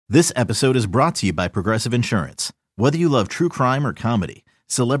This episode is brought to you by Progressive Insurance. Whether you love true crime or comedy,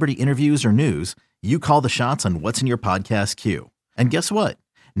 celebrity interviews or news, you call the shots on what's in your podcast queue. And guess what?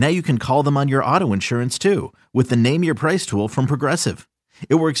 Now you can call them on your auto insurance too with the Name Your Price tool from Progressive.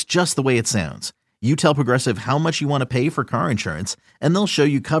 It works just the way it sounds. You tell Progressive how much you want to pay for car insurance, and they'll show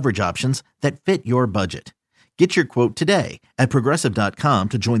you coverage options that fit your budget. Get your quote today at Progressive.com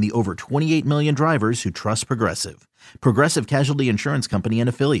to join the over 28 million drivers who trust Progressive. Progressive Casualty Insurance Company and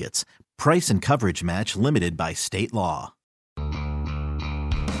Affiliates. Price and coverage match limited by state law.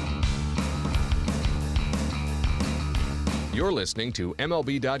 You're listening to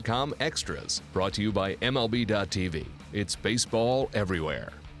MLB.com Extras, brought to you by MLB.tv. It's baseball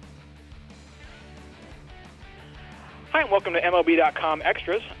everywhere. Hi, and welcome to MLB.com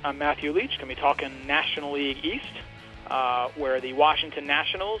Extras. I'm Matthew Leach. Going to be talking National League East, where the Washington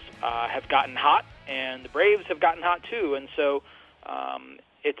Nationals have gotten hot, and the Braves have gotten hot too. And so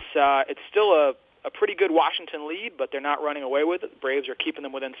it's still a pretty good Washington lead, but they're not running away with it. The Braves are keeping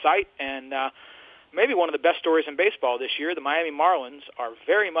them within sight, and maybe one of the best stories in baseball this year, the Miami Marlins are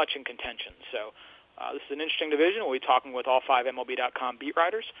very much in contention. So this is an interesting division. We'll be talking with all 5 MLB.com beat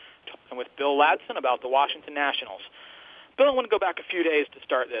writers, talking with Bill Ladson about the Washington Nationals. Bill, I want to go back a few days to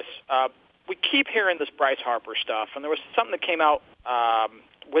start this. We keep hearing this Bryce Harper stuff, and there was something that came out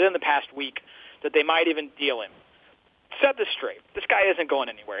within the past week that they might even deal him. Set this straight. This guy isn't going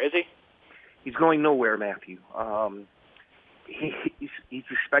anywhere, is he? He's going nowhere, Matthew. He's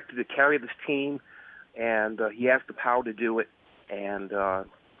expected to carry this team, and he has the power to do it. And,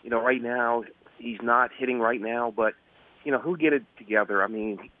 right now, he's not hitting right now, but, he'll get it together. I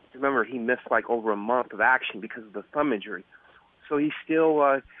mean, remember, he missed over a month of action because of the thumb injury. So he's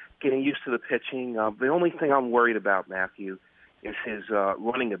still getting used to the pitching. The only thing I'm worried about, Matthew, is his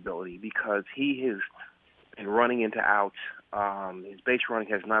running ability, because he has been running into outs. His base running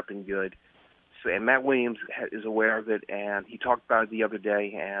has not been good. So, and Matt Williams is aware of it, and he talked about it the other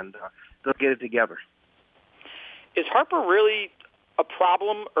day, and they'll get it together. Is Harper really a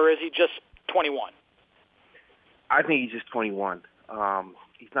problem, or is he just 21? I think he's just 21.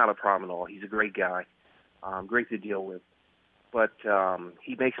 He's not a problem at all. He's a great guy, great to deal with. But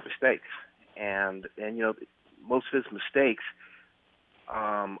he makes mistakes, and most of his mistakes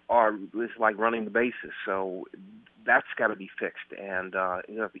are like running the bases. So that's got to be fixed, and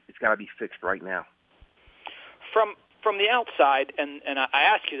it's got to be fixed right now. From the outside, and I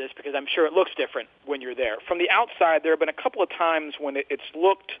ask you this because I'm sure it looks different when you're there. From the outside, there have been a couple of times when it's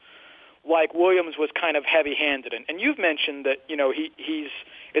looked like Williams was kind of heavy-handed, and you've mentioned that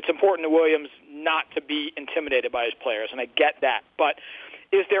it's important to Williams not to be intimidated by his players, and I get that. But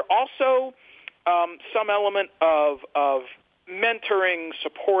is there also some element of mentoring,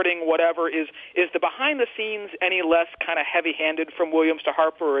 supporting, whatever? Is the behind the scenes any less kind of heavy-handed from Williams to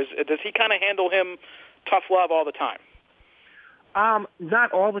Harper, or does he kind of handle him tough love all the time?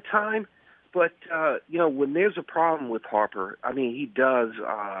 Not all the time, but when there's a problem with Harper, I mean, he does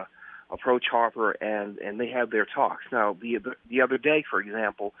approach Harper, and they have their talks. Now, the other day, for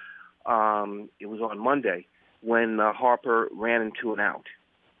example, it was on Monday when Harper ran into an out.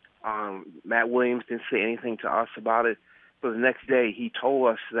 Matt Williams didn't say anything to us about it, but the next day he told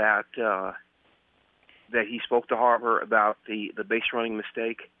us that he spoke to Harper about the base running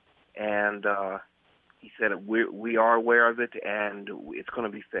mistake, and he said we are aware of it, and it's going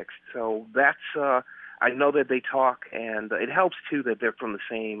to be fixed. So that's I know that they talk, and it helps too that they're from the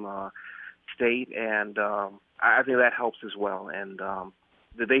same state, and I think that helps as well. And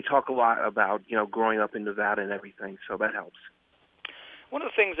they talk a lot about growing up in Nevada and everything, so that helps. One of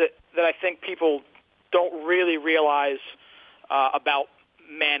the things that I think people don't really realize about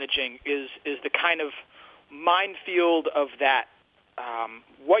managing is the kind of minefield of that.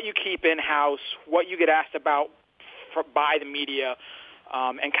 What you keep in-house, what you get asked about by the media,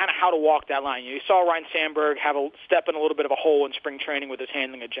 and kind of how to walk that line. You saw Ryan Sandberg step in a little bit of a hole in spring training with his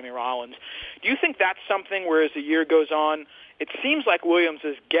handling of Jimmy Rollins. Do you think that's something where as the year goes on, it seems like Williams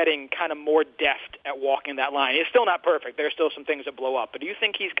is getting kind of more deft at walking that line? He's still not perfect. There's still some things that blow up. But do you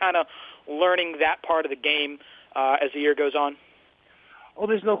think he's kind of learning that part of the game as the year goes on? Oh,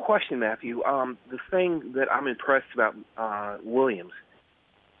 there's no question, Matthew. The thing that I'm impressed about Williams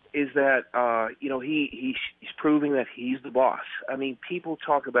is that he's proving that he's the boss. I mean, people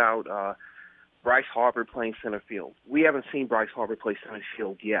talk about Bryce Harper playing center field. We haven't seen Bryce Harper play center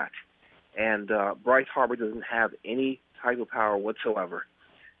field yet, and Bryce Harper doesn't have any type of power whatsoever.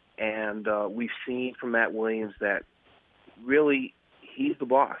 And we've seen from Matt Williams that really he's the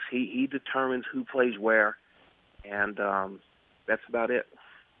boss. He determines who plays where, and that's about it.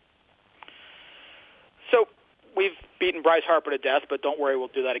 So we've beaten Bryce Harper to death, but don't worry, we'll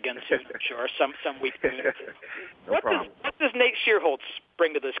do that again soon, I'm sure, some week. What does Nate Shearholtz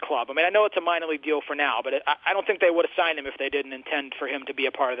bring to this club? I mean, I know it's a minor league deal for now, but I don't think they would have signed him if they didn't intend for him to be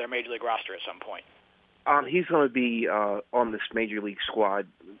a part of their major league roster at some point. He's going to be on this major league squad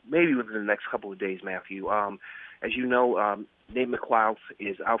maybe within the next couple of days, Matthew. As you know, Nate McLeod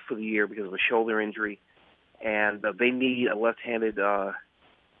is out for the year because of a shoulder injury, and they need a left-handed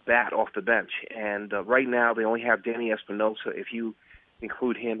bat off the bench. And right now they only have Danny Espinosa. If you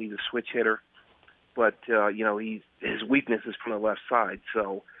include him, he's a switch hitter. But his weakness is from the left side.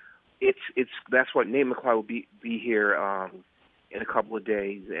 So that's what Nate McLeod will be here in a couple of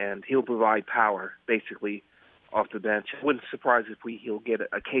days, and he'll provide power basically off the bench. I wouldn't surprise if he'll get an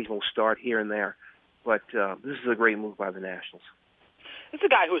occasional start here and there. But this is a great move by the Nationals. This is a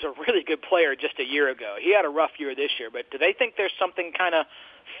guy who was a really good player just a year ago. He had a rough year this year, but do they think there's something kind of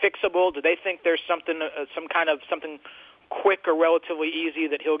fixable? Do they think there's something quick or relatively easy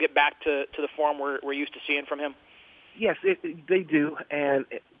that he'll get back to the form we're used to seeing from him? Yes, they do.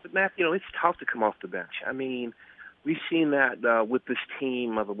 But Matt, it's tough to come off the bench. I mean, we've seen that with this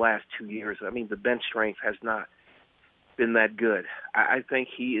team of the last 2 years. I mean, the bench strength has not been that good. I think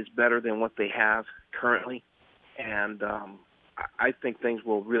he is better than what they have currently, and I think things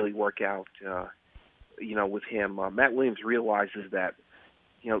will really work out, with him. Matt Williams realizes that,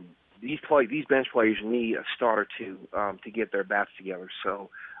 these bench players need a start or two to get their bats together. So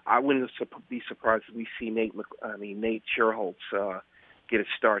I wouldn't be surprised if we see Nate Shearholtz get a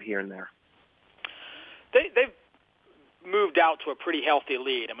start here and there. They've moved out to a pretty healthy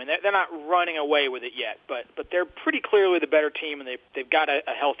lead. I mean, they're not running away with it yet, but they're pretty clearly the better team, and they've got a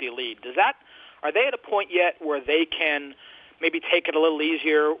healthy lead. Are they at a point yet where they can maybe take it a little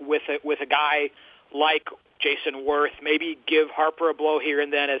easier with a guy like Jason Worth, maybe give Harper a blow here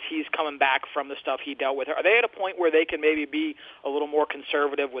and then as he's coming back from the stuff he dealt with? Are they at a point where they can maybe be a little more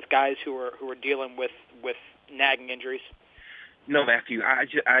conservative with guys who are dealing with nagging injuries? No, Matthew.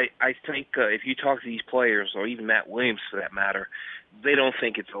 I think if you talk to these players, or even Matt Williams for that matter, they don't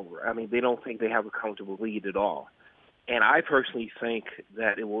think it's over. I mean, they don't think they have a comfortable lead at all. And I personally think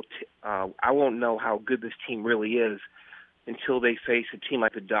that it will. I won't know how good this team really is until they face a team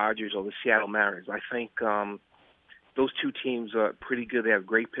like the Dodgers or the Seattle Mariners. I think those two teams are pretty good. They have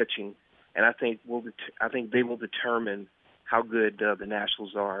great pitching, and I think they will determine how good the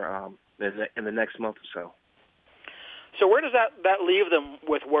Nationals are in the next month or so. So where does that leave them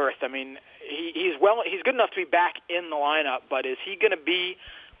with Worth? I mean, he's good enough to be back in the lineup, but is he going to be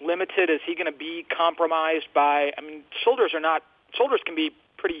limited? Is he going to be compromised by? I mean, shoulders can be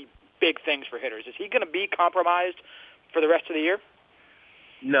pretty big things for hitters. Is he going to be compromised for the rest of the year?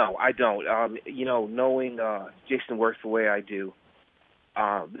 No, I don't. Knowing Jason Worth the way I do,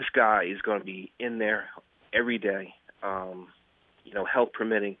 this guy is going to be in there every day, health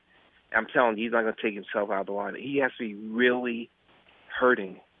permitting. I'm telling you, he's not going to take himself out of the lineup. He has to be really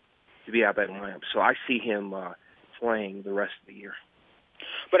hurting to be out of that lineup. So I see him playing the rest of the year.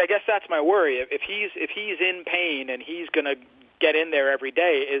 But I guess that's my worry. If he's in pain and he's going to get in there every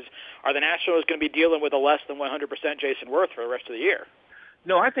day, are the Nationals going to be dealing with a less than 100% Jason Worth for the rest of the year?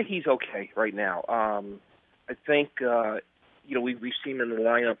 No, I think he's okay right now. I think we've seen him in the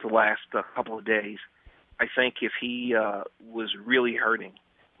lineup the last couple of days. I think if he was really hurting,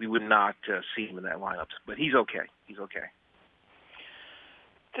 we would not see him in that lineup. But he's okay. He's okay.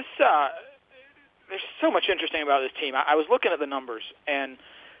 There's so much interesting about this team. I was looking at the numbers, and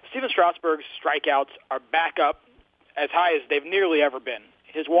Steven Strasburg's strikeouts are back up as high as they've nearly ever been.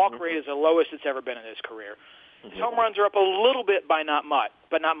 His walk rate is the lowest it's ever been in his career. His home runs are up a little bit but not much.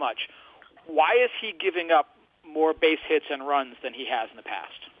 Why is he giving up more base hits and runs than he has in the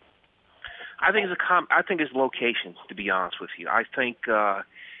past? I think it's location, to be honest with you. I think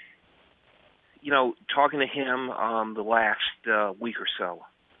talking to him the last week or so,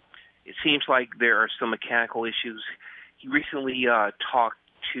 it seems like there are some mechanical issues. He recently talked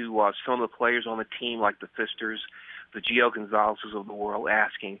to some of the players on the team, like the Fisters, the Gio Gonzalez's of the world,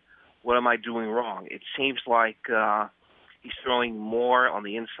 asking, what am I doing wrong? It seems like he's throwing more on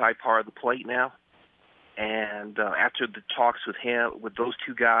the inside part of the plate now. And after the talks with him, with those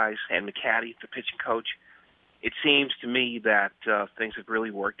two guys, and McCaddy, the pitching coach, it seems to me that things have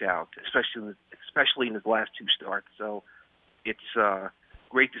really worked out, especially in his last two starts. So it's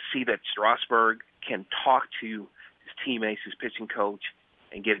great to see that Strasburg can talk to his teammates, his pitching coach,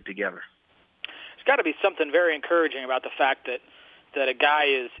 and get it together. There's got to be something very encouraging about the fact that a guy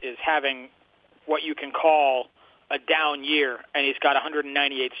is having what you can call a down year, and he's got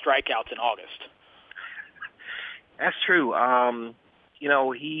 198 strikeouts in August. That's true.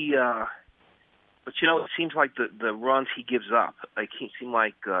 But, it seems like the runs he gives up, like he seem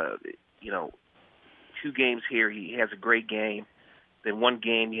like, 2 games here he has a great game. Then 1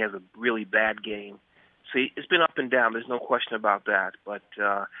 game he has a really bad game. So it's been up and down. There's no question about that. But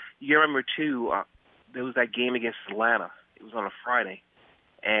you remember, too, there was that game against Atlanta. It was on a Friday,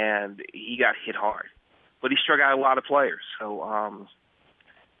 and he got hit hard. But he struck out a lot of players. So,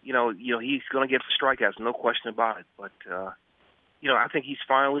 he's going to get the strikeouts, no question about it. But, I think he's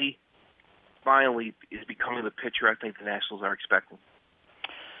finally is becoming the pitcher I think the Nationals are expecting.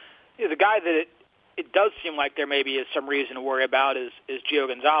 Yeah, the guy that it does seem like there maybe is some reason to worry about is Gio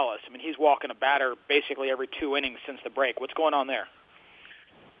Gonzalez. I mean, he's walking a batter basically every 2 innings since the break. What's going on there?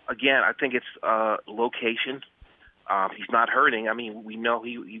 Again, I think it's location. He's not hurting. I mean, we know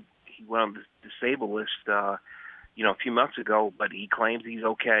he went on the disabled list, a few months ago, but he claims he's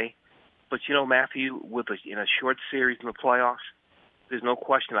okay. But, Matthew, in a short series in the playoffs, there's no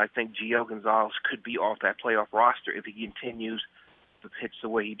question I think Gio Gonzalez could be off that playoff roster if he continues to pitch the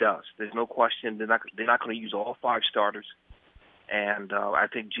way he does. There's no question they're not going to use all 5 starters. And I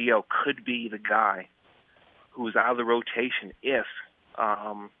think Gio could be the guy who is out of the rotation if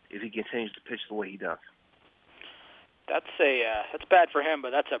he continues to pitch the way he does. That's bad for him,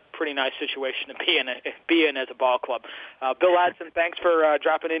 but that's a pretty nice situation to be in as a ball club. Bill Ladson, thanks for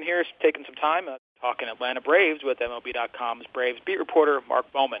dropping in here, taking some time, talking Atlanta Braves with MLB.com's Braves beat reporter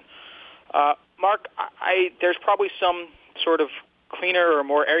Mark Bowman. Mark, there's probably some sort of cleaner or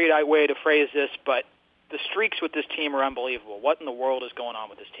more erudite way to phrase this, but the streaks with this team are unbelievable. What in the world is going on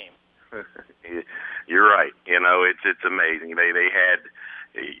with this team? You're right. It's amazing. They had,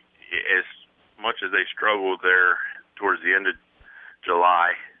 as much as they struggled there towards the end of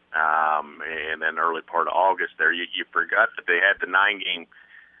July and then early part of August there, you forgot that they had the 9-game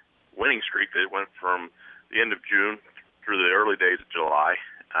winning streak that went from the end of June through the early days of July,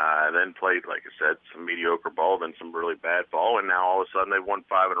 then played, like I said, some mediocre ball, then some really bad ball, and now all of a sudden they've won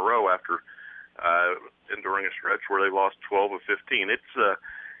 5 in a row after during a stretch where they lost 12 of 15. It's, I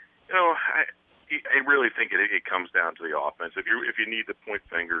really think it comes down to the offense. If you need to point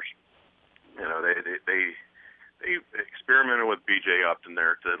fingers, they experimented with B.J. Upton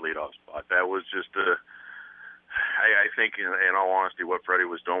there at the leadoff spot. That was just I think, in all honesty, what Freddie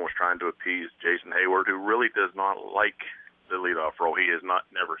was doing was trying to appease Jason Hayward, who really does not like the leadoff role. He has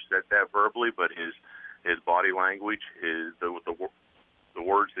never said that verbally, but his body language, the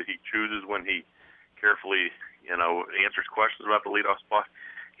words that he chooses when he carefully, answers questions about the leadoff spot,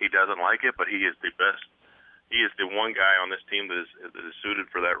 he doesn't like it, but he is the best. He is the one guy on this team that is suited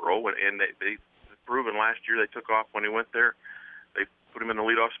for that role, and they proven last year they took off when he went there. They put him in the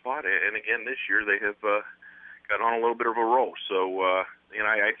leadoff spot, and again this year they have got on a little bit of a roll. So I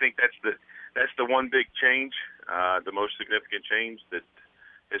think that's the one big change, the most significant change that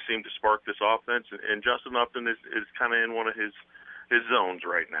has seemed to spark this offense. And Justin Upton is kind of in one of his zones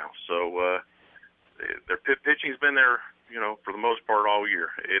right now. So their pitching's been there, for the most part all year.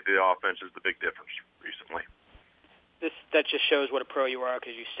 The offense is the big difference recently. That just shows what a pro you are,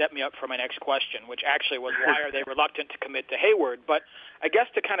 because you set me up for my next question, which actually was why are they reluctant to commit to Hayward? But I guess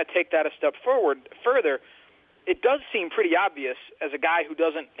to kind of take that a step further, it does seem pretty obvious as a guy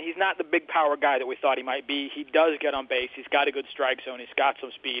he's not the big power guy that we thought he might be. He does get on base. He's got a good strike zone. He's got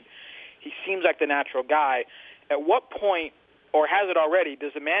some speed. He seems like the natural guy. At what point, or has it already,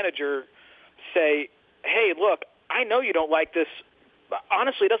 does the manager say, hey, look, I know you don't like this, but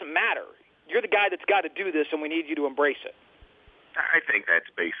honestly, it doesn't matter. You're the guy that's got to do this, and we need you to embrace it. I think that's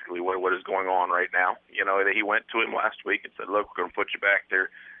basically what is going on right now. He went to him last week and said, look, we're going to put you back there.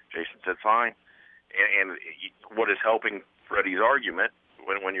 Jason said, fine. And what is helping Freddie's argument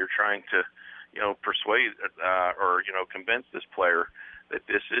when you're trying to, persuade or convince this player that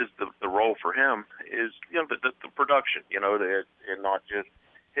this is the role for him is, the production, and not just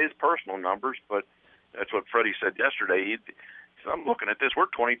his personal numbers, but that's what Freddie said yesterday. I'm looking at this. We're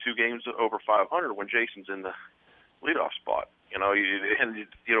 22 games over 500 when Jason's in the leadoff spot. And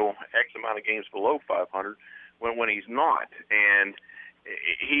X amount of games below 500 when he's not. And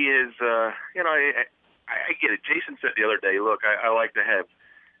he is, I get it. Jason said the other day, look, I like to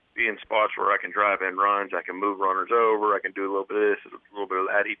be in spots where I can drive in runs, I can move runners over, I can do a little bit of this, a little bit of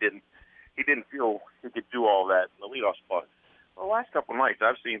that. He didn't feel he could do all that in the leadoff spot. Well, the last couple of nights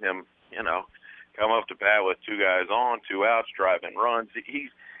I've seen him, come up to bat with 2 guys on, 2 outs, drive in runs. He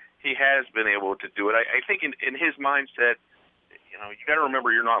has been able to do it. I think in his mindset, you got to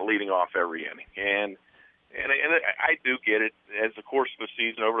remember you're not leading off every inning, and I do get it. As the course of the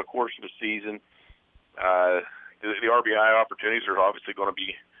season, over the course of the season, the RBI opportunities are obviously going to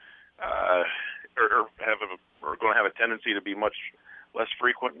be, are going to have a tendency to be much less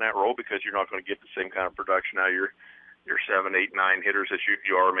frequent in that role because you're not going to get the same kind of production out of your 7, 8, 9 hitters as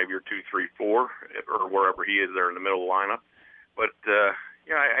you are maybe your 2, 3, 4 or wherever he is there in the middle of the lineup. But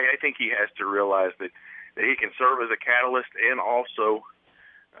I think he has to realize that he can serve as a catalyst and also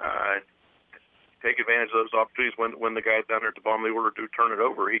take advantage of those opportunities when the guys down there at the bottom of the order do turn it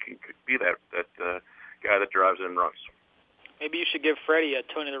over. He can be that guy that drives in runs. Maybe you should give Freddie a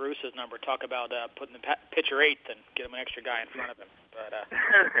Tony La Russa's number. Talk about putting the pitcher eighth and get him an extra guy in front of him. But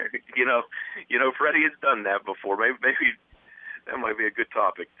Freddie has done that before. Maybe that might be a good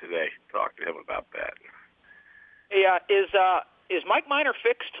topic today. Talk to him about that. Hey, is Mike Minor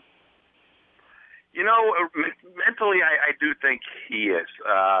fixed? Mentally, I do think he is.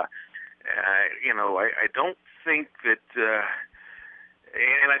 I don't think that.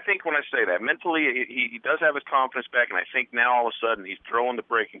 And I think when I say that, mentally, he does have his confidence back, and I think now all of a sudden he's throwing the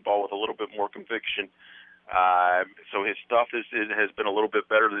breaking ball with a little bit more conviction. So his stuff has been a little bit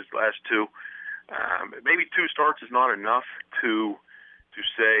better these last two. Maybe 2 starts is not enough to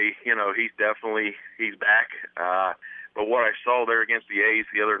say, he's back. But what I saw there against the A's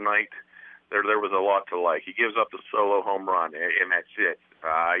the other night, there was a lot to like. He gives up the solo home run, and that's it.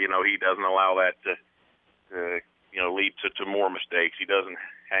 He doesn't allow that to lead to more mistakes. He doesn't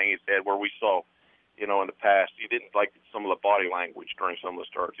hang his head where we saw, in the past. He didn't like some of the body language during some of the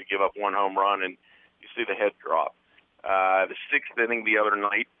starts. He give up 1 home run, and you see the head drop. The 6th inning the other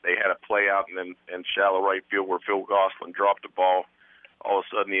night, they had a play out in shallow right field where Phil Gosselin dropped the ball. All of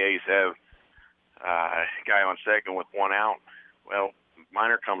a sudden, the A's have a guy on second with 1 out. Well,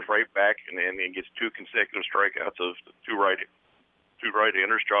 Minor comes right back and gets 2 consecutive strikeouts of two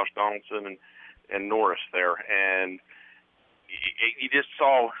right-handers, Josh Donaldson and Norris there, and you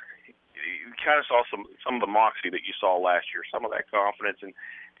kind of saw some of the moxie that you saw last year, some of that confidence, and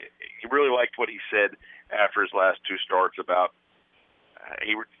you really liked what he said after his last 2 starts about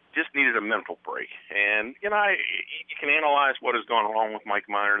he just needed a mental break. And you can analyze what has gone wrong with Mike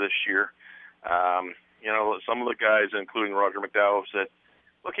Minor this year. Some of the guys, including Roger McDowell, said,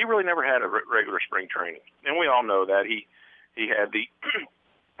 look, he really never had a regular spring training, and we all know that he had the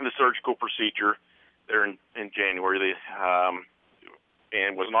the surgical procedure there in January,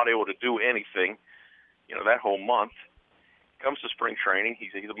 and was not able to do anything, that whole month. Comes to spring training,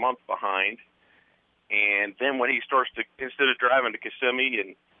 he's a month behind, and then when he starts to, instead of driving to Kissimmee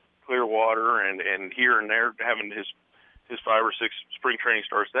and Clearwater and here and there, having his 5 or 6 spring training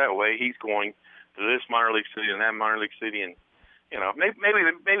starts that way, he's going to this minor league city and that minor league city, and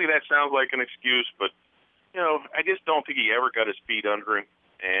maybe that sounds like an excuse, but I just don't think he ever got his feet under him,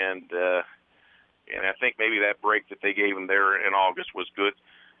 and I think maybe that break that they gave him there in August was good,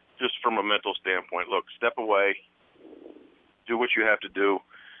 just from a mental standpoint. Look, step away, do what you have to do,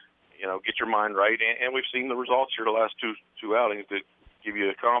 get your mind right, and we've seen the results here the last two outings that give you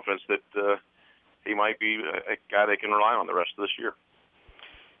the confidence that he might be a guy they can rely on the rest of this year.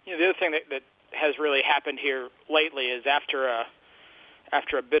 The other thing that has really happened here lately is after a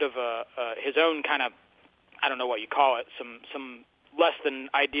bit of his own kind of, I don't know what you call it, some less than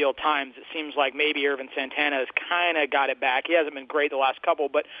ideal times, it seems like maybe Ervin Santana has kind of got it back. He hasn't been great the last couple,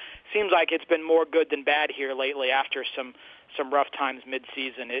 but seems like it's been more good than bad here lately after some rough times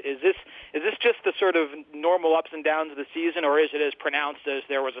mid-season. Is this just the sort of normal ups and downs of the season, or is it as pronounced as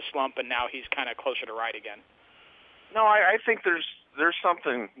there was a slump and now he's kind of closer to right again? No, I think there's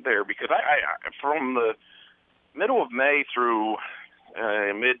something there, because I from the middle of May through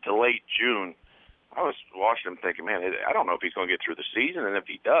mid to late June, I was watching him thinking, man, I don't know if he's going to get through the season, and if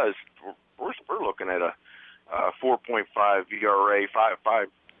he does, we're looking at a 4.5 ERA, 5,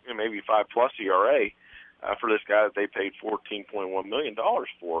 maybe 5+ ERA for this guy that they paid $14.1 million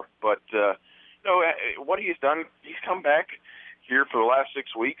for. But what he's done, he's come back here for the last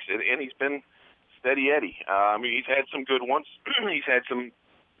 6 weeks, and he's been steady Eddie. He's had some good ones. He's had some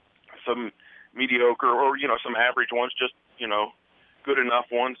mediocre or some average ones, just good enough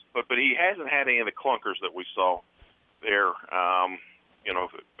ones, but he hasn't had any of the clunkers that we saw there,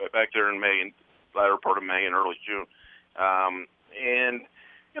 back there in May and latter part of May and early June.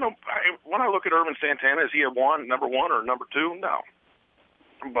 When I look at Ervin Santana, is he number one or number 2? No.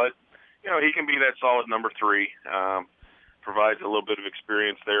 But, he can be that solid number 3, provides a little bit of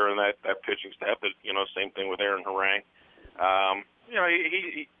experience there in that pitching staff. But, same thing with Aaron Harang. I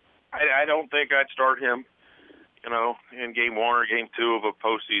don't think I'd start him, in Game 1 or Game 2 of a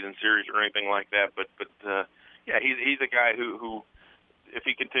postseason series or anything like that. But he's a guy who, if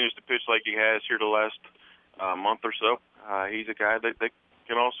he continues to pitch like he has here the last month or so, he's a guy that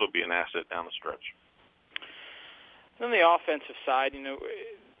can also be an asset down the stretch. On the offensive side,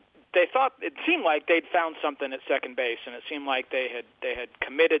 they thought it seemed like they'd found something at second base, and it seemed like they had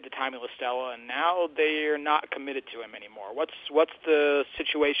committed to Tommy La Stella, and now they are not committed to him anymore. What's the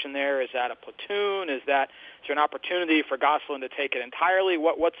situation there? Is that a platoon? Is there an opportunity for Gosselin to take it entirely?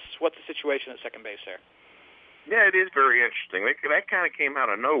 What's the situation at second base there? Yeah, it is very interesting. That kind of came out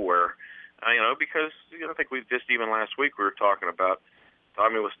of nowhere, because I think even last week we were talking about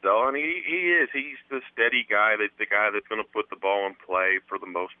Tommy La Stella, and he's the steady guy, the guy that's going to put the ball in play for the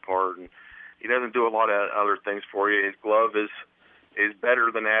most part, and he doesn't do a lot of other things for you. His glove is better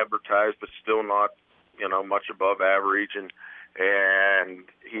than advertised, but still not much above average, and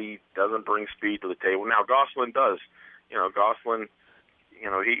he doesn't bring speed to the table. Now Gosselin does. Gosselin,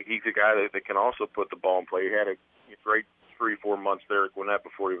 he's a guy that can also put the ball in play. He had a great 3-4 months there at Gwinnett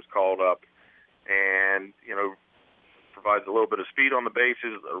before he was called up, and provides a little bit of speed on the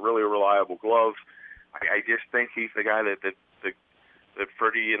bases, a really reliable glove. I just think he's the guy that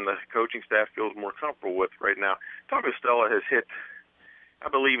Freddie and the coaching staff feels more comfortable with right now. Tommy La Stella has hit, I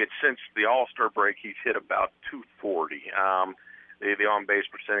believe it's since the All-Star break, he's hit about 240. The on-base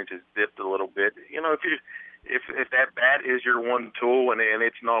percentage has dipped a little bit. If that bat is your one tool and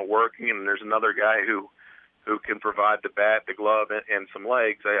it's not working, and there's another guy who can provide the bat, the glove, and some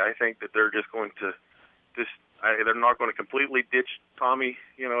legs, I think that they're just going to they're not going to completely ditch Tommy,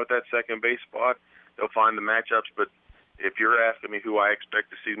 at that second base spot. They'll find the matchups, but if you're asking me who I expect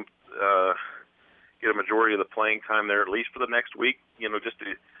to see get a majority of the playing time there, at least for the next week,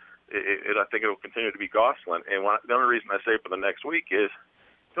 I think it will continue to be Gosselin. And the only reason I say for the next week is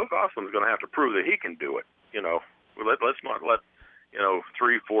Phil Gosselin is going to have to prove that he can do it. Let's not let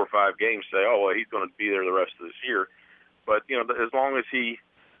 3, 4, 5 games say, oh, well, he's going to be there the rest of this year. But as long as he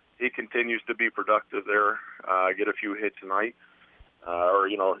continues to be productive there, get a few hits a night, or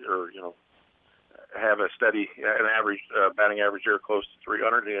have a steady, an average batting average there close to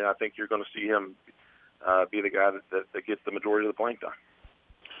 300, and I think you're going to see him be the guy that gets the majority of the playing time.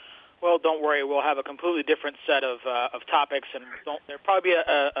 Well, don't worry. We'll have a completely different set of topics, and there'll probably be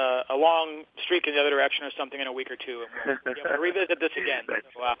a long streak in the other direction or something in a week or two, and we'll revisit this again.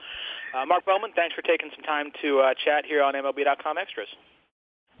 So, Mark Bowman, thanks for taking some time to chat here on MLB.com Extras.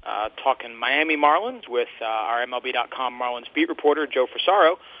 Talking Miami Marlins with our MLB.com Marlins beat reporter, Joe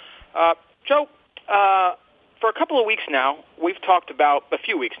Frisaro. Joe, for a few weeks now, we've talked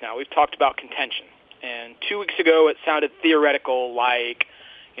about contention. And 2 weeks ago, it sounded theoretical, like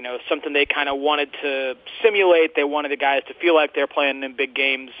something they kind of wanted to simulate. They wanted the guys to feel like they're playing in big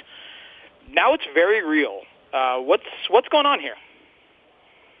games. Now it's very real. What's going on here?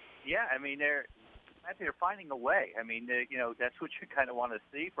 Yeah, I mean, they're finding a way. I mean, that's what you kind of want to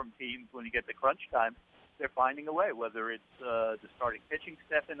see from teams when you get to crunch time. They're finding a way, whether it's the starting pitching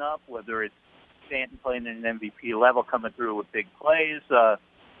stepping up, whether it's Stanton playing at an MVP level, coming through with big plays,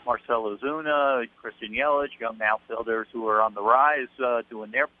 Marcell Ozuna, Christian Yelich, young outfielders who are on the rise,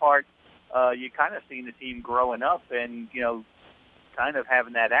 doing their part. You kind of seen the team growing up and, kind of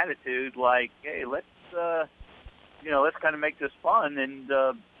having that attitude like, hey, let's kind of make this fun. And,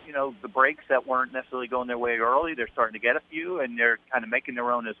 the breaks that weren't necessarily going their way early, they're starting to get a few, and they're kind of making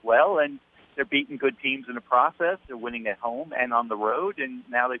their own as well. And they're beating good teams in the process. They're winning at home and on the road, and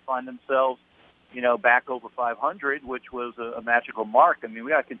now they find themselves back over 500, which was a magical mark. I mean,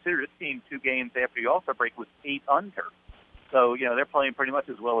 we got to consider this team 2 games after the All-Star break was 8 under. So, they're playing pretty much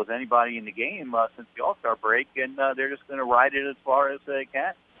as well as anybody in the game since the All-Star break, and they're just going to ride it as far as they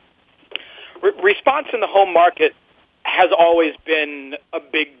can. Response in the home market has always been a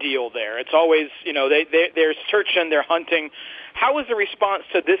big deal there. It's always, they're searching, they're hunting. How has the response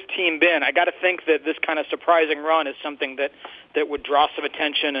to this team been? I got to think that this kind of surprising run is something that would draw some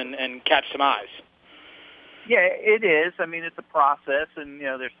attention and catch some eyes. Yeah, it is. I mean, it's a process, and,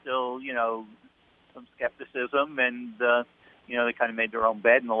 there's still, some skepticism, and, they kind of made their own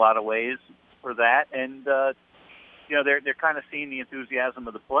bed in a lot of ways for that. And, they're kind of seeing the enthusiasm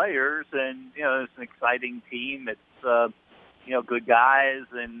of the players, and, it's an exciting team. It's, good guys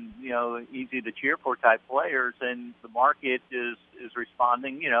and, easy to cheer for type players, and the market is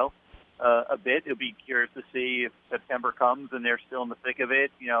responding, a bit. It'll be curious to see if September comes and they're still in the thick of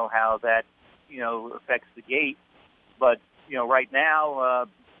it, how that, affects the gate. But, right now,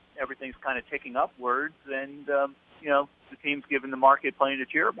 everything's kind of ticking upwards, and, the team's giving the market plenty to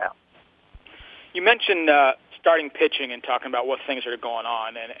cheer about. You mentioned starting pitching and talking about what things are going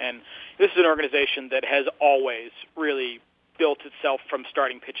on, and this is an organization that has always really built itself from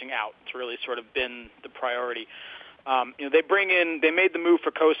starting pitching out. It's really sort of been the priority. They made the move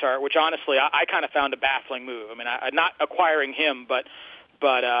for Cosart, which honestly I kind of found a baffling move. I mean, not acquiring him, but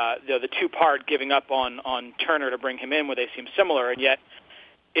the 2-part giving up on Turner to bring him in where they seem similar, and yet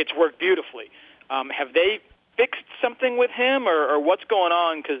it's worked beautifully. Have they fixed something with him, or what's going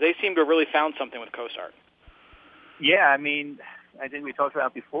on? Because they seem to have really found something with Cosart. Yeah, I mean, I think we talked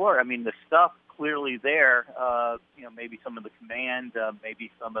about before. I mean, the stuff clearly there. Maybe some of the command,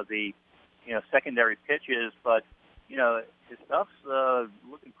 maybe some of the, secondary pitches, but his stuff's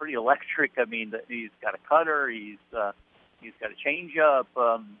looking pretty electric. I mean, he's got a cutter. He's got a changeup.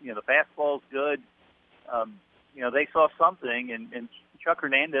 The fastball's good. They saw something, and Chuck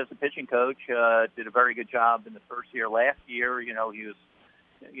Hernandez, the pitching coach, did a very good job in the first year. Last year, he was,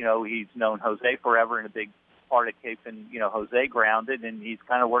 he's known Jose forever, and a big part of keeping, Jose grounded, and he's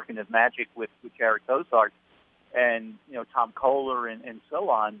kind of working his magic with Jared Cosart and, Tom Kohler and so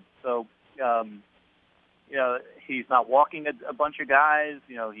on. So, he's not walking a bunch of guys.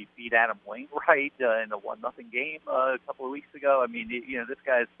 He beat Adam Wainwright in a 1-0 game a couple of weeks ago. I mean, this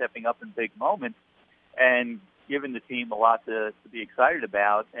guy is stepping up in big moments and giving the team a lot to be excited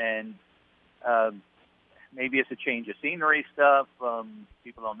about. And maybe it's a change of scenery stuff.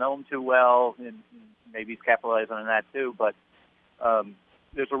 People don't know him too well, and maybe he's capitalizing on that too. But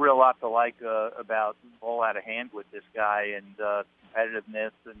there's a real lot to like about ball out of hand with this guy, and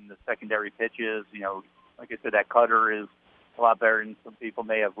competitiveness and the secondary pitches. Like I said, that cutter is a lot better than some people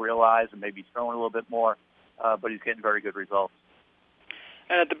may have realized, and maybe he's throwing a little bit more, but he's getting very good results.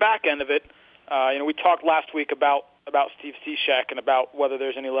 And at the back end of it, we talked last week about Steve Cishek and about whether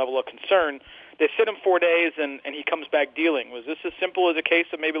there's any level of concern. They sit him 4 days, and he comes back dealing. Was this as simple as a case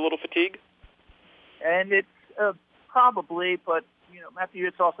of maybe a little fatigue? And it's probably, but, Matthew,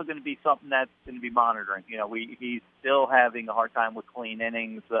 it's also going to be something that's going to be monitoring. He's still having a hard time with clean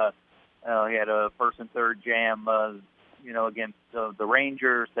innings. He had a first and third jam, against the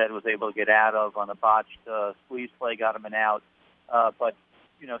Rangers that he was able to get out of on a botched squeeze play, got him an out. But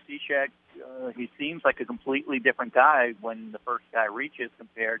Cishek, he seems like a completely different guy when the first guy reaches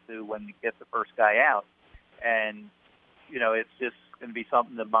compared to when he gets the first guy out. And, it's just going to be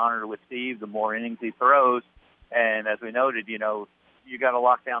something to monitor with Steve, the more innings he throws. And as we noted, you got a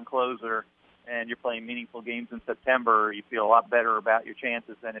lockdown closer and you're playing meaningful games in September, you feel a lot better about your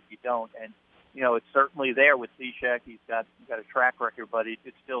chances than if you don't. And, it's certainly there with Cishek. He's got a track record, but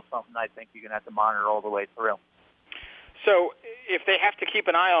it's still something I think you're going to have to monitor all the way through. So if they have to keep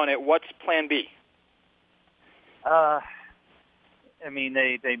an eye on it, what's plan B?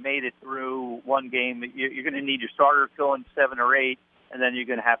 They made it through one game. You're going to need your starters going 7 or 8, and then you're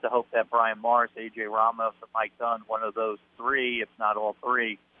going to have to hope that Brian Morris, A.J. Ramos, or Mike Dunn, one of those three, if not all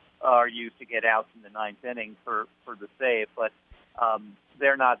three, are used to get outs in the 9th inning for the save. But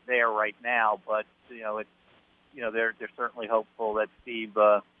they're not there right now. But they're certainly hopeful that Steve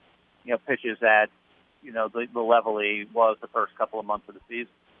pitches at the level he was the first couple of months of the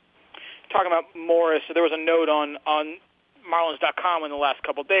season. Talking about Morris, there was a note on Marlins.com in the last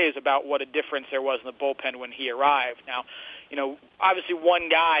couple of days about what a difference there was in the bullpen when he arrived. Now, obviously one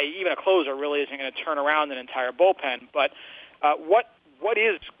guy, even a closer, really isn't going to turn around an entire bullpen. But what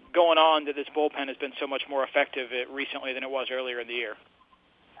is going on that this bullpen has been so much more effective recently than it was earlier in the year?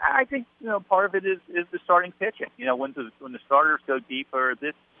 I think part of it is the starting pitching. When the starters go deeper,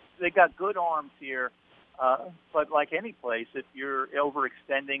 they got good arms here. But like any place, if you're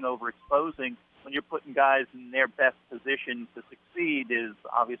overextending, overexposing, when you're putting guys in their best position to succeed is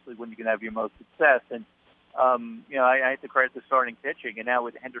obviously when you can have your most success. And, I have to credit the starting pitching. And now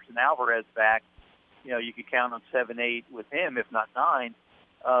with Henderson Alvarez back, you could count on 7, 8 with him, if not 9.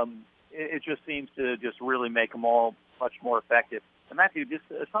 It just seems to just really make them all much more effective. And Matthew, just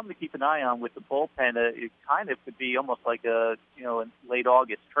something to keep an eye on with the bullpen. It kind of could be almost like a late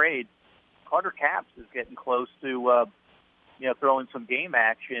August trade. Carter Capps is getting close to throwing some game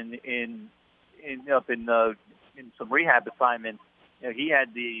action in some rehab assignments. He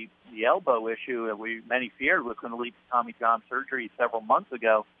had the elbow issue that many feared was going to lead to Tommy John surgery several months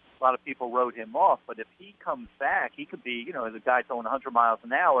ago. A lot of people wrote him off, but if he comes back, he could be, as a guy throwing 100 miles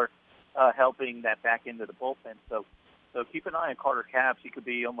an hour, helping that back into the bullpen. So keep an eye on Carter Capps. He could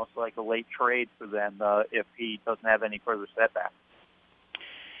be almost like a late trade for them if he doesn't have any further setbacks.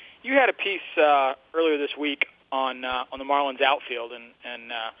 You had a piece earlier this week on the Marlins outfield,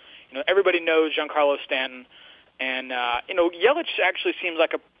 and everybody knows Giancarlo Stanton, and Yelich actually seems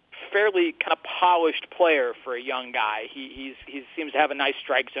like a fairly kind of polished player for a young guy. He seems to have a nice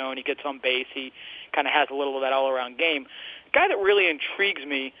strike zone. He gets on base. He kind of has a little of that all-around game. The guy that really intrigues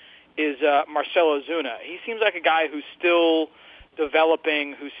me is Marcell Ozuna. He seems like a guy who's still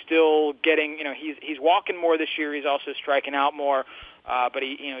developing, who's still getting, he's walking more this year. He's also striking out more, but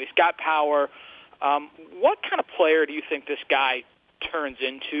he's got power. What kind of player do you think this guy turns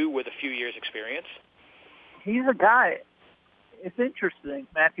into with a few years' experience? He's a guy. it's interesting,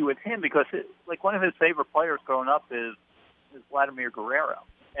 Matthew, with him because one of his favorite players growing up is Vladimir Guerrero,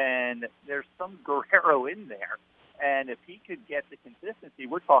 and there's some Guerrero in there. And if he could get the consistency,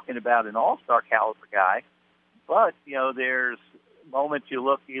 we're talking about an all-star caliber guy. But there's moments he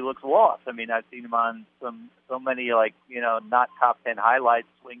looks lost. I mean, I've seen him on so many not top 10 highlights,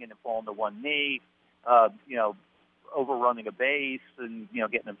 swinging and falling to one knee, overrunning a base and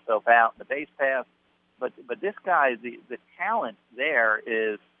getting himself out in the base pass. But this guy, the talent there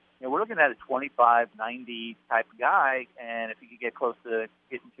is, we're looking at a 25, 90 type of guy, and if he could get close to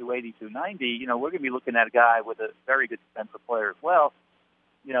hitting 280, 290, we're going to be looking at a guy with a very good defensive player as well,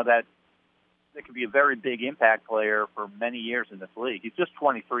 that could be a very big impact player for many years in this league. He's just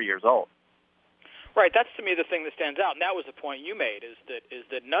 23 years old. Right, that's to me the thing that stands out, and that was the point you made, is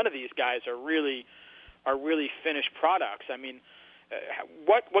that none of these guys are really finished products. I mean,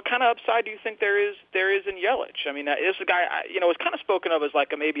 what kind of upside do you think there is in Yelich? I mean, this is a guy, is kind of spoken of as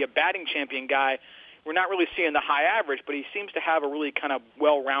maybe a batting champion guy. We're not really seeing the high average, but he seems to have a really kind of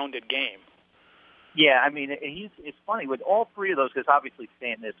well-rounded game. Yeah, I mean, it's funny with all three of those, because obviously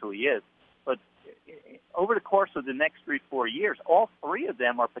Stanton is who he is, but over the course of the next 3-4 years, all three of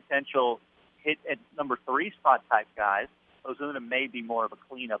them are potential hit at number 3 spot type guys. Ozuna may be more of a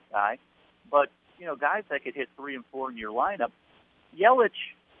cleanup guy, but guys that could hit 3 and 4 in your lineup. Yelich,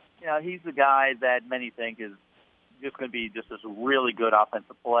 he's the guy that many think is just going to be just a really good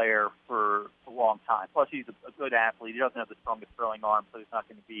offensive player for a long time. Plus, he's a good athlete. He doesn't have the strongest throwing arm, so he's not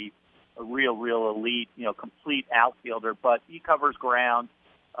going to be a real elite, complete outfielder. But he covers ground.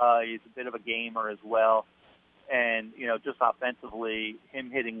 He's a bit of a gamer as well. And, just offensively,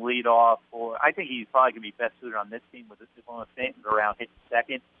 him hitting leadoff, I think he's probably going to be best suited on this team with this one Stanton around hitting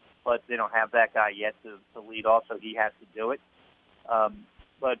second. But they don't have that guy yet to lead off, so he has to do it.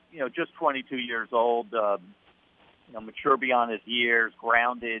 But just 22 years old, mature beyond his years,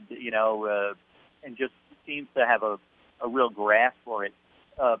 grounded, and just seems to have a real grasp for it.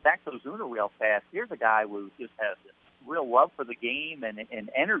 Back to Ozuna real fast. Here's a guy who just has this real love for the game and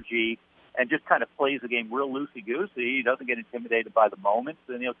energy, and just kind of plays the game real loosey-goosey. He doesn't get intimidated by the moments,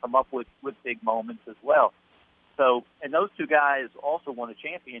 and he'll come up with big moments as well. So, and those two guys also won a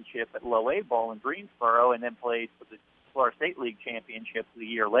championship at Low A Ball in Greensboro, and then played for the Florida State League Championship a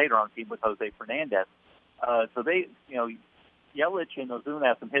year later on a team with Jose Fernandez. So they, Yelich and Ozuna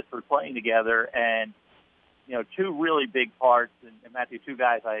have some history playing together, and two really big parts. And Matthew, two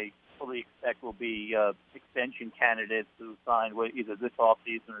guys I fully expect will be extension candidates who sign either this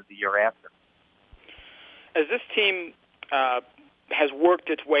offseason or the year after. As this team has worked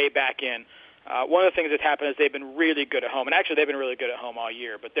its way back in, one of the things that's happened is they've been really good at home, and actually they've been really good at home all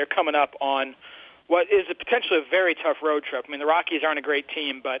year, but they're coming up on what is potentially a very tough road trip. I mean, the Rockies aren't a great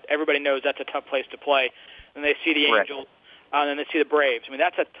team, but everybody knows that's a tough place to play. And they see the Angels, and then they see the Braves. I mean,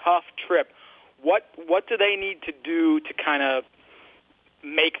 that's a tough trip. What do they need to do to kind of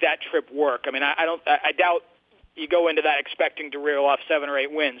make that trip work? I mean, I doubt you go into that expecting to reel off 7 or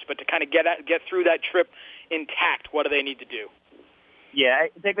 8 wins, but to kind of get through that trip intact, what do they need to do? Yeah,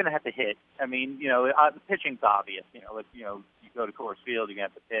 they're going to have to hit. I mean, the pitching's obvious. You go to Coors Field, you're going to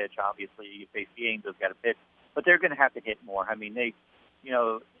have to pitch. Obviously, you face the Angels, got to pitch. But they're going to have to hit more. I mean,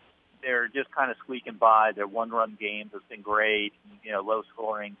 they're just kind of squeaking by. Their one-run games have been great,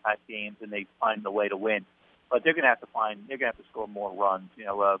 low-scoring type games, and they find the way to win. But they're going to have to score more runs.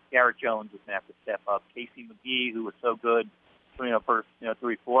 Garrett Jones is going to have to step up. Casey McGee, who was so good, first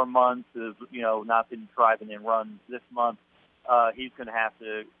 3-4 months, has not been driving in runs this month. He's going to have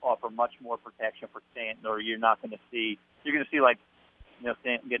to offer much more protection for Stanton, or you're going to see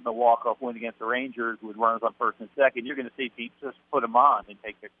Stanton getting a walk-off win against the Rangers with runners on first and second. You're going to see teams just put him on and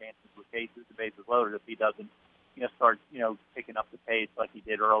take their chances with cases, the bases loaded, if he doesn't, start, picking up the pace like he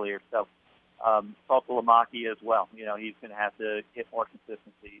did earlier. So, also Lamaki as well. He's going to have to hit more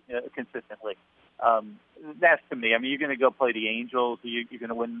consistently. That's to me. I mean, you're going to go play the Angels. You're going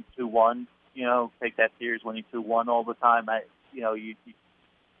to win 2-1. Take that series winning 2-1 all the time.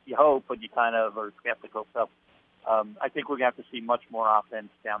 You hope, but you kind of are skeptical. So I think we're going to have to see much more offense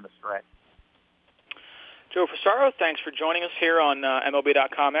down the stretch. Joe Fusaro, thanks for joining us here on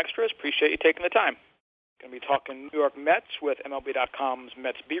MLB.com Extras. Appreciate you taking the time. Going to be talking New York Mets with MLB.com's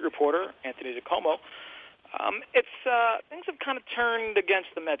Mets beat reporter, Anthony DiComo. Things have kind of turned against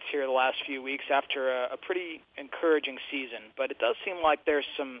the Mets here the last few weeks after a pretty encouraging season, but it does seem like there's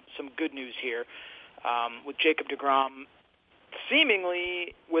some good news here with Jacob deGrom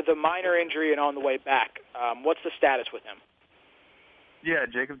seemingly with a minor injury and on the way back. What's the status with him? Yeah,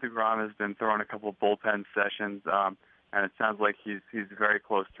 Jacob deGrom has been throwing a couple of bullpen sessions, and it sounds like he's very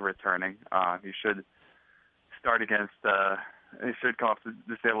close to returning. He should start against he should come off the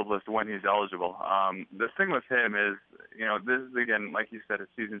disabled list when he's eligible. The thing with him is, this is, again, like you said, a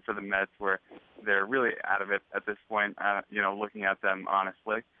season for the Mets where they're really out of it at this point. Looking at them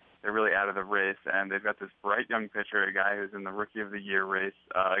honestly, they're really out of the race, and they've got this bright young pitcher, a guy who's in the Rookie of the Year race,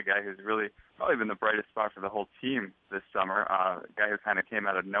 a guy who's really probably been the brightest spot for the whole team this summer, a guy who kind of came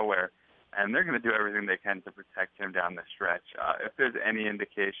out of nowhere, and they're going to do everything they can to protect him down the stretch. If there's any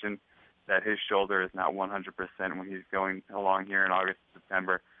indication that his shoulder is not 100% when he's going along here in August,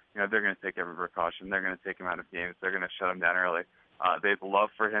 September, they're going to take every precaution. They're going to take him out of games. They're going to shut him down early. They'd love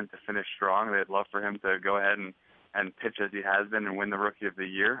for him to finish strong. They'd love for him to go ahead and pitch as he has been and win the Rookie of the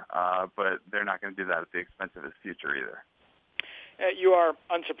Year, but they're not going to do that at the expense of his future either. You are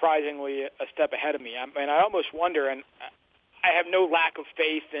unsurprisingly a step ahead of me. I almost wonder, and I have no lack of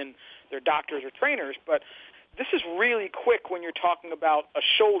faith in their doctors or trainers, but this is really quick when you're talking about a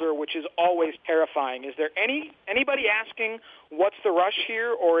shoulder, which is always terrifying. Is there anybody asking what's the rush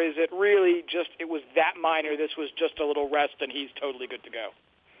here, or is it really just it was that minor, this was just a little rest, and he's totally good to go?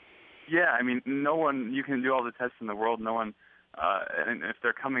 Yeah, no one, you can do all the tests in the world, no one, and if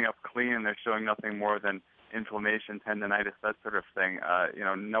they're coming up clean and they're showing nothing more than inflammation, tendonitis, that sort of thing,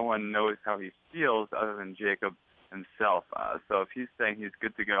 no one knows how he feels other than Jacob himself. So if he's saying he's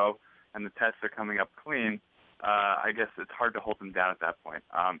good to go and the tests are coming up clean, I guess it's hard to hold him down at that point.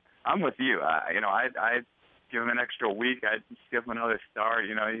 I'm with you. I'd give him an extra week. I'd give him another start.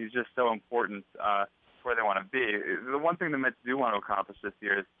 He's just so important where they want to be. The one thing the Mets do want to accomplish this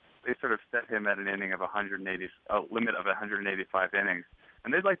year is they sort of set him at an inning of a limit of 185 innings.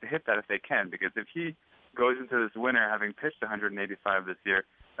 And they'd like to hit that if they can, because if he goes into this winter having pitched 185 this year,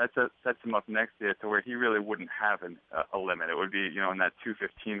 that sets him up next year to where he really wouldn't have a limit. It would be, in that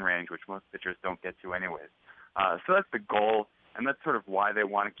 215 range, which most pitchers don't get to anyways. So that's the goal, and that's sort of why they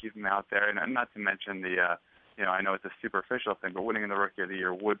want to keep him out there. And not to mention I know it's a superficial thing, but winning in the Rookie of the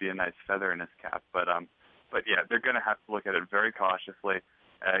Year would be a nice feather in his cap. But yeah, they're going to have to look at it very cautiously.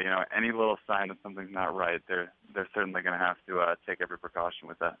 Any little sign that something's not right, they're certainly going to have to take every precaution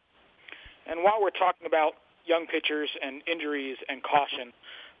with that. And while we're talking about young pitchers and injuries and caution,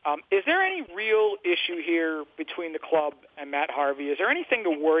 is there any real issue here between the club and Matt Harvey? Is there anything to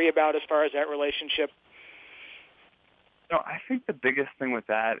worry about as far as that relationship? I think the biggest thing with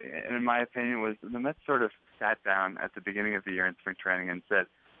that, in my opinion, was the Mets sort of sat down at the beginning of the year in spring training and said,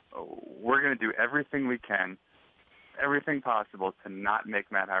 we're going to do everything we can, everything possible to not make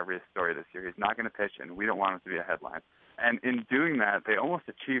Matt Harvey a story this year. He's not going to pitch, and we don't want him to be a headline. And in doing that, they almost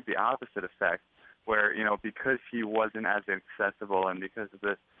achieved the opposite effect, where, because he wasn't as accessible and because of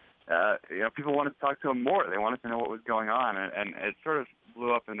this, people wanted to talk to him more. They wanted to know what was going on, and it sort of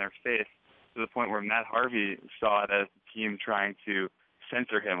blew up in their face to the point where Matt Harvey saw it as the team trying to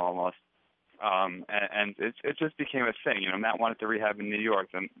censor him almost. And it just became a thing. Matt wanted to rehab in New York,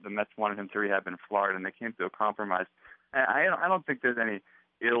 and the Mets wanted him to rehab in Florida, and they came to a compromise. And I don't think there's any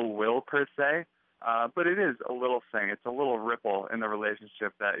ill will per se, but it is a little thing. It's a little ripple in the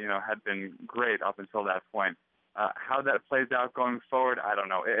relationship that, had been great up until that point. How that plays out going forward, I don't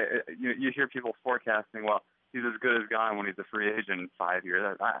know. You hear people forecasting, well, he's as good as gone when he's a free agent in 5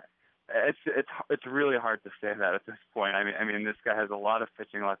 years. It's really hard to say that at this point. I mean, this guy has a lot of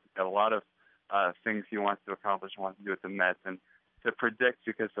pitching left. He's got a lot of things he wants to accomplish, wants to do with the Mets, and to predict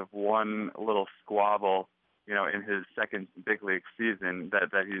because of one little squabble, in his second big league season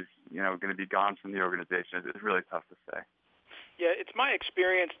that he's, going to be gone from the organization is really tough to say. Yeah, it's my